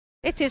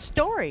It's his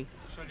story.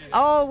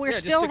 Oh, we're Yeah,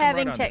 just still stick them right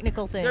having on there.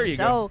 technical There you things.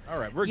 go. Oh, All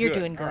right, we're you're good.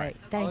 doing All right. great.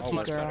 Oh, Thank that's you,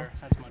 much girl. better.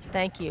 That's much better.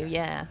 Thank you. Okay.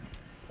 Yeah.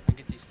 I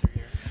get these through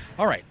here.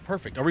 All right,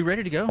 perfect. Are we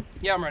ready to go?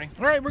 Yeah, I'm ready.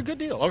 All right, we're good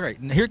deal. All right,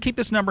 here, keep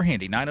this number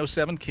handy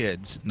 907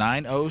 kids,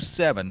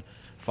 907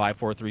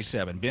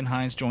 5437. Ben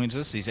Hines joins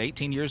us. He's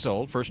 18 years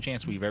old. First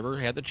chance we've ever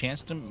had the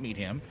chance to meet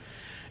him.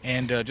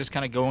 And just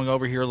kind of going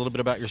over here a little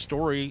bit about your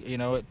story.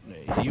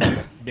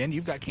 Ben,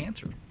 you've got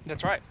cancer.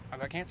 That's right. I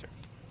got cancer,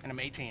 and I'm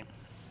 18.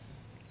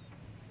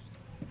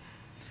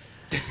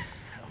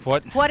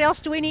 What? What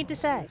else do we need to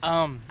say?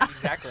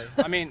 Exactly.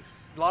 I mean,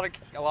 a lot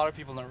of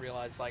people don't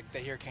realize, like,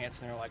 they hear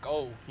cancer and they're like,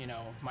 oh,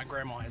 my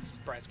grandma has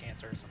breast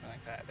cancer or something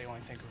like that. They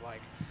only think of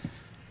like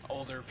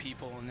older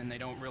people, and then they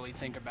don't really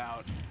think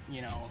about,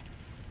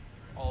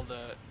 all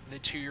the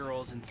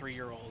 2-year-olds and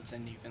 3-year-olds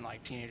and even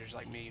like teenagers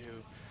like me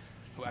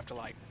who have to,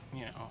 like,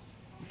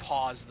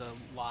 pause the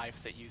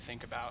life that you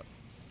think about,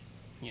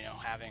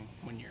 having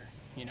when you're,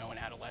 in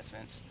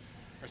adolescence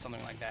or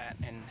something like that,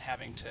 and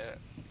having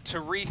to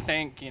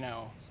rethink,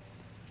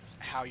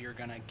 how you're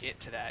gonna get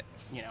to that,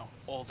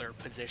 older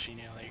position,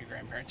 that your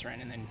grandparents are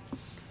in, and then,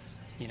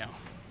 you know,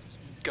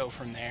 go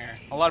from there.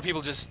 A lot of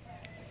people just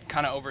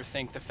kind of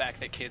overthink the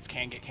fact that kids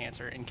can get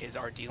cancer, and kids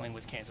are dealing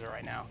with cancer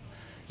right now.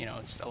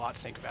 It's a lot to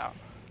think about.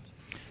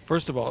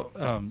 First of all,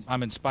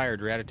 I'm inspired.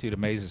 Your attitude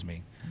amazes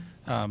me.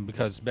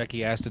 Because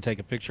Becky asked to take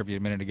a picture of you a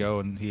minute ago,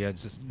 and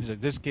he's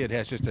like, this kid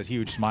has just a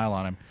huge smile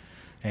on him,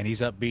 and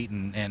he's upbeat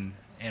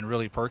and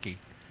really perky.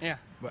 Yeah.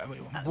 Well,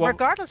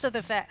 Regardless of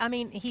the fact, I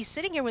mean, he's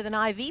sitting here with an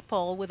IV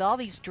pole with all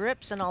these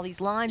drips and all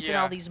these lines and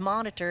all Yeah. these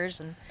monitors,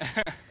 and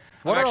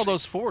what are all Actually,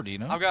 those for? Do you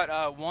know? I've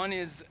got one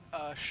is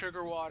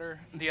sugar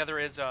water, the other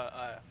is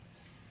a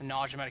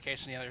nausea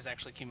medication, the other is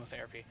actually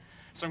chemotherapy.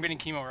 So I'm getting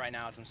chemo right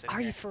now as I'm sitting are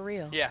here. you for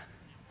real? Yeah.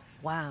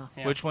 Wow.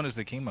 Yeah. Which one is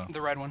the chemo?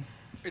 The red one.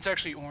 It's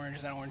actually orange.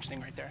 Is that orange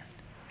thing right there?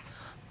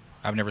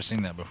 I've never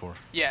seen that before.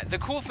 Yeah. The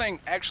cool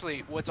thing, actually,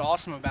 what's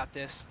awesome about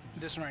this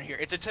one right here,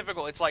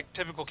 it's like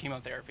typical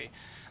chemotherapy.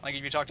 Like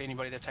if you talk to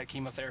anybody that's had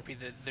chemotherapy,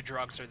 the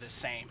drugs are the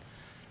same.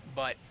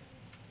 But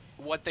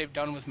what they've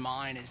done with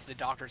mine is the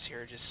doctors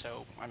here are just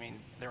so, I mean,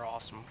 they're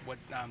awesome. What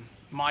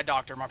my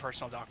doctor, my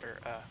personal doctor,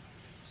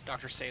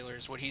 Dr.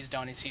 Sailors, what he's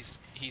done is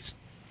he's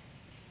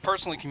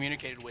personally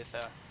communicated with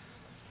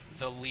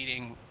the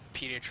leading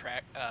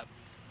pediatric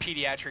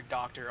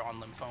doctor on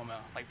lymphoma,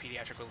 like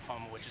pediatric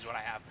lymphoma, which is what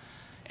I have,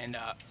 and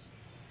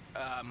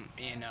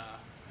in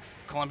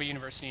Columbia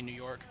University in New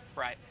York,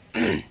 right?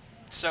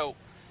 So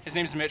his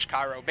name's Mitch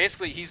Cairo.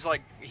 Basically,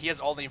 he has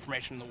all the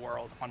information in the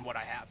world on what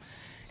I have,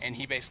 and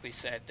he basically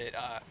said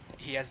that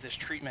he has this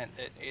treatment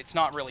that it's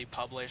not really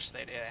published.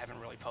 They haven't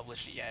really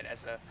published it yet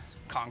as a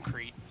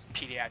concrete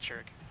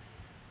pediatric,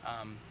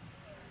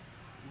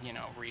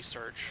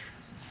 research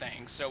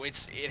thing. So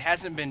it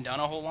hasn't been done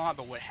a whole lot,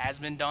 but what has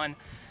been done,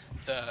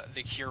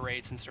 the cure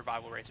rates and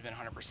survival rates have been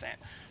 100%.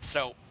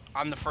 So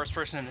I'm the first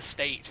person in the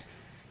state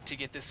to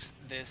get this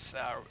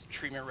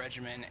treatment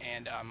regimen,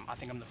 and I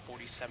think I'm the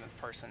 47th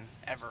person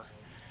ever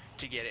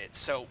to get it.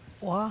 So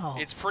Wow.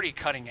 it's pretty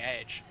cutting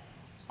edge,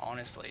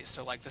 honestly.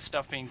 So like the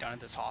stuff being done at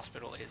this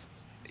hospital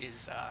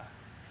is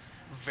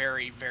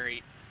very,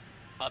 very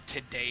up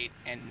to date,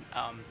 and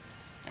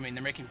I mean,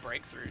 they're making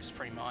breakthroughs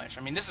pretty much.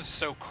 I mean, this is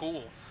so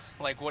cool.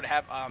 Like what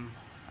happened?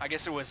 I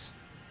guess it was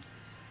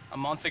a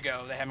month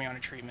ago they had me on a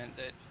treatment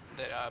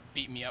that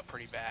beat me up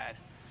pretty bad,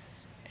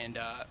 and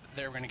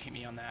they were going to keep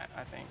me on that.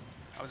 I think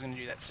I was going to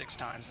do that 6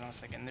 times, and I was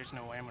thinking, there's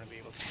no way I'm going to be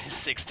able to do this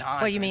 6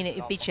 times. Well, you I mean this is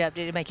it beat awful. you up?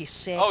 Did it make you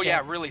sick? Oh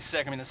yeah, really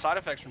sick. I mean, the side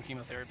effects from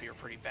chemotherapy are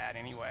pretty bad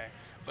anyway.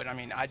 But I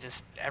mean,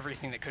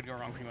 everything that could go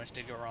wrong pretty much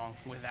did go wrong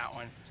with that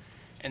one.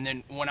 And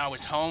then when I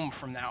was home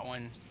from that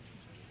one,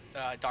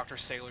 Dr.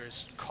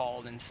 Sailors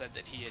called and said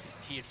that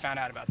he had found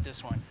out about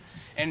this one.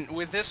 And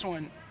with this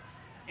one,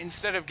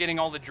 instead of getting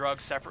all the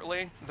drugs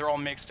separately, they're all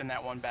mixed in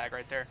that one bag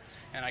right there,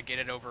 and I get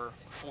it over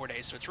 4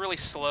 days. So it's really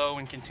slow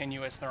and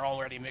continuous. They're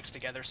already mixed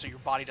together, so your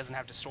body doesn't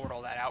have to sort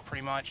all that out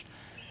pretty much.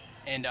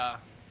 And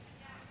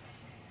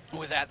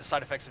with that, the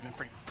side effects have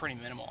been pretty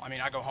minimal. I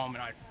mean, I go home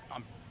and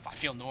I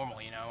feel normal.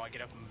 I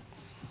get up and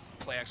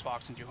play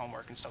Xbox and do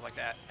homework and stuff like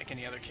that, like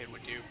any other kid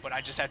would do. But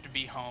I just have to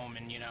be home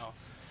and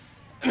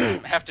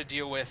have to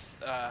deal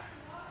with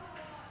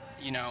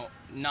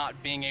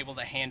not being able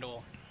to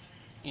handle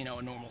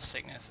a normal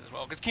sickness as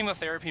well, because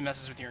chemotherapy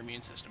messes with your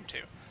immune system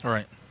too. All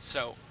right.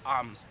 So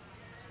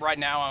right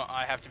now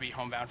I have to be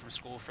homebound from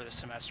school for the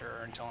semester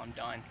or until I'm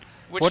done.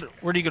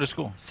 Where do you go to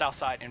school?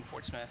 Southside in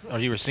Fort Smith. Are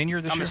you a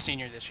senior this I'm year? a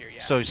senior this year,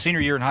 yeah. So senior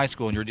year in high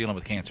school, and you're dealing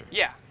with cancer.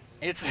 Yeah,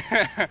 it's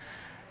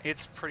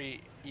it's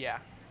pretty, yeah,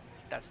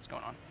 that's what's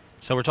going on.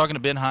 So we're talking to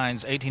Ben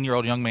Hines,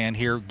 18-year-old young man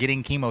here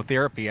getting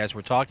chemotherapy as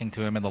we're talking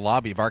to him in the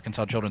lobby of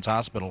Arkansas Children's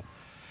Hospital.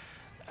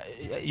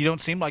 You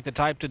don't seem like the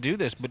type to do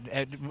this, but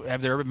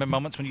have there ever been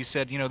moments when you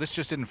said, this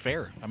just isn't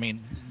fair? I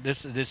mean,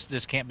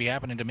 this can't be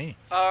happening to me.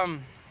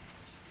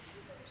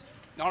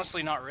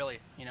 Honestly, not really.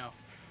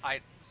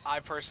 I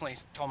personally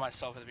told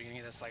myself at the beginning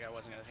of this, like, I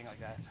wasn't gonna think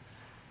like that.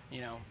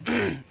 You know,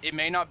 it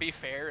may not be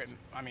fair. And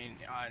I mean,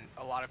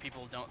 a lot of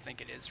people don't think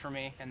it is for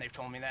me, and they've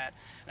told me that.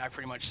 And I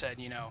pretty much said,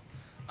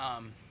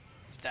 um,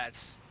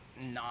 that's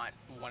not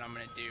what I'm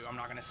gonna do. I'm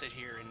not gonna sit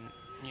here and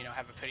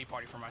have a pity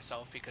party for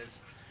myself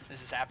because this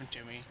has happened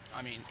to me.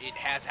 I mean, it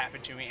has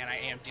happened to me, and I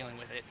am dealing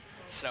with it.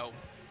 So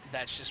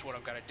that's just what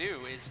I've got to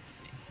do is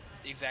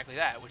exactly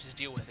that, which is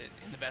deal with it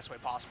in the best way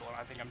possible. And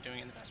I think I'm doing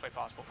it in the best way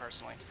possible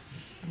personally.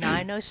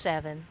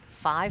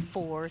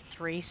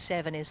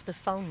 907-5437 is the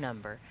phone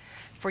number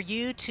for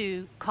you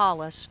to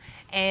call us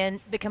and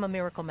become a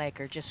miracle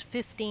maker. Just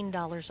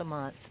 $15 a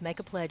month. Make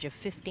a pledge of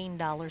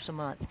 $15 a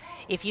month.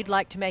 If you'd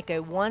like to make a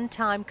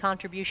one-time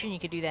contribution, you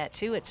could do that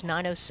too. It's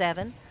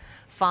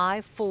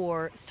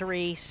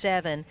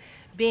 907-5437.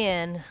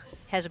 Ben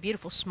has a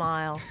beautiful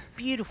smile,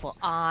 beautiful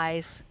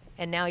eyes,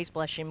 and now he's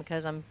blushing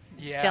because I'm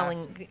Yeah.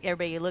 telling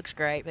everybody he looks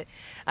great. But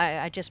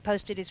I just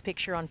posted his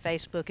picture on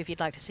Facebook if you'd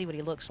like to see what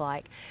he looks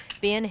like.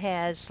 Ben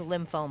has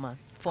lymphoma,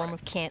 form Right.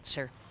 of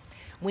cancer.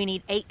 We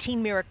need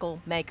 18 miracle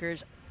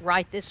makers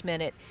right this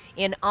minute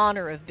in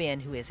honor of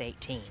Ben, who is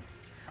 18.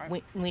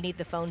 Right. We need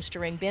the phones to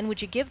ring. Ben,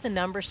 would you give the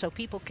number so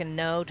people can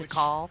know to Which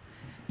call?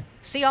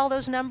 See all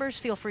those numbers?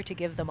 Feel free to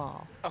give them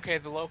all. Okay,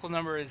 the local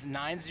number is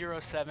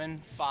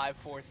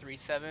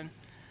 907-5437.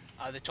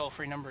 The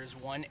toll-free number is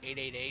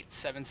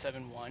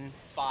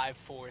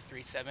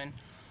 1-888-771-5437.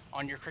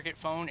 On your Cricket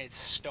phone, it's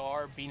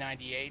star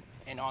B98,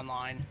 and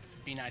online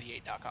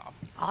b98.com.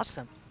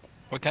 Awesome.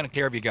 What kind of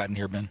care have you gotten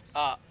here, Ben?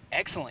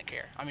 Excellent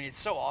care. I mean, it's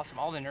so awesome.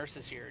 All the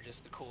nurses here are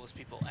just the coolest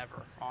people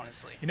ever,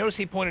 honestly. You notice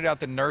he pointed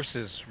out the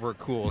nurses were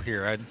cool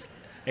here.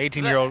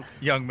 18-year-old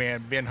young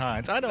man, Ben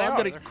Hines. I know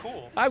They're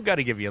cool. I've got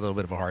to give you a little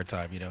bit of a hard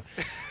time,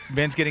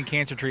 Ben's getting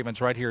cancer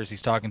treatments right here as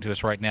he's talking to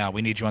us right now.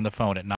 We need you on the phone at